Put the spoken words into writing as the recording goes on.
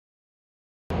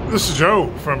This is Joe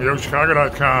from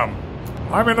YoChicago.com.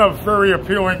 I'm in a very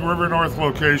appealing River North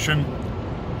location,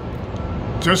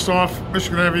 just off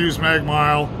Michigan Avenue's Mag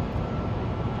Mile.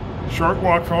 Short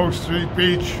walk from Oak Street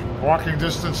Beach, walking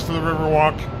distance to the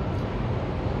Riverwalk.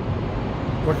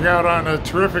 Looking out on a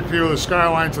terrific view of the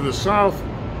skyline to the south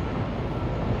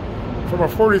from a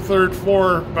 43rd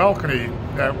floor balcony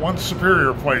at One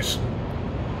Superior Place.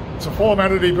 It's a full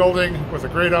amenity building with a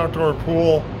great outdoor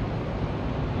pool,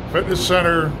 fitness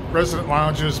center, resident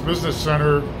lounges, business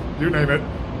center, you name it.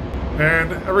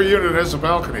 And every unit has a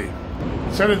balcony.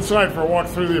 Let's head inside for a walk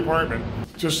through the apartment.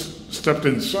 Just stepped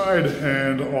inside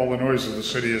and all the noise of the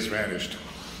city has vanished.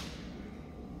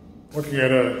 Looking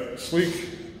at a sleek,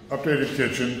 updated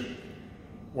kitchen,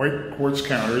 white quartz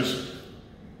counters,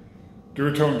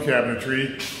 duotone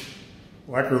cabinetry,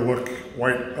 lacquer look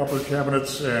white upper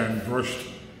cabinets and brushed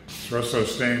espresso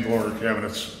stained lower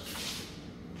cabinets.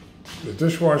 The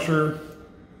dishwasher,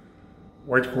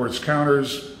 white quartz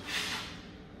counters,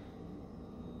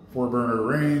 4-burner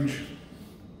range,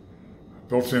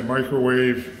 built-in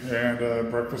microwave, and a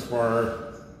breakfast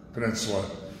bar peninsula.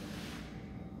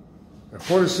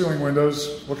 Floor-to-ceiling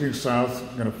windows looking south.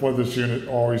 I'm going to flood this unit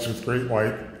always with great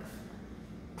light.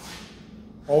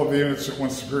 All of the units at One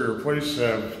Superior Place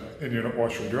have in-unit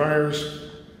washer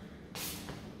dryers.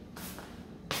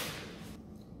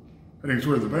 Heading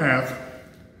toward the bath,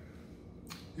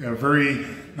 you have very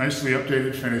nicely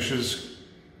updated finishes.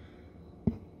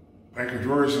 Bank of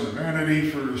drawers in the vanity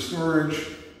for storage.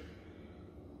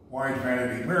 Wide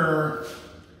vanity mirror.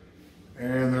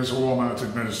 And there's a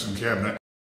wall-mounted medicine cabinet.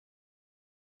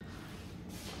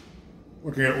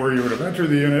 Looking at where you would have entered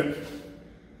the unit,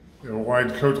 you have a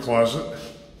wide coat closet.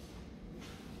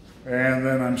 And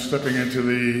then I'm stepping into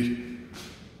the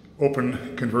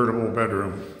open convertible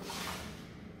bedroom.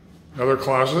 Another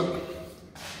closet,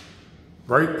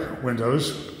 bright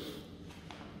windows.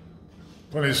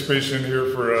 Plenty of space in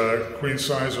here for a queen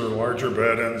size or larger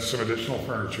bed and some additional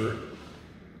furniture.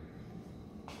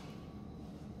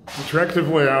 Attractive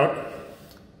layout.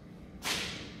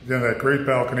 Again, that great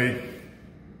balcony.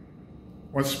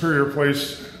 One Superior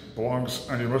Place belongs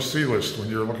on your must-see list when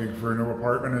you're looking for a new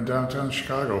apartment in downtown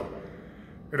Chicago.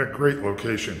 At a great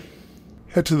location.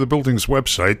 Head to the building's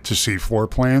website to see floor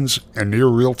plans and near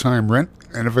real-time rent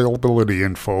and availability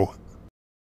info.